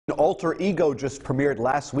Alter Ego just premiered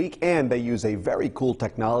last week, and they use a very cool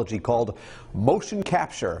technology called motion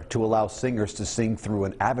capture to allow singers to sing through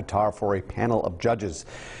an avatar for a panel of judges.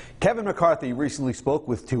 Kevin McCarthy recently spoke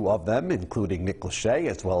with two of them, including Nick Lachey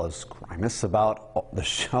as well as Grimus, about the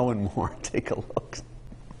show and more. Take a look.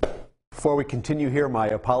 Before we continue here, my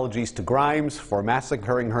apologies to Grimes for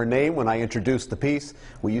massacring her name when I introduced the piece.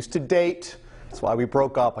 We used to date. That's why we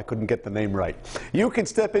broke up. I couldn't get the name right. You can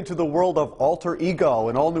step into the world of Alter Ego.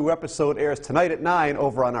 An all-new episode airs tonight at 9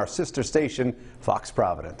 over on our sister station, Fox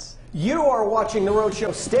Providence. You are watching The Rhode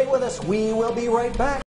Show. Stay with us. We will be right back.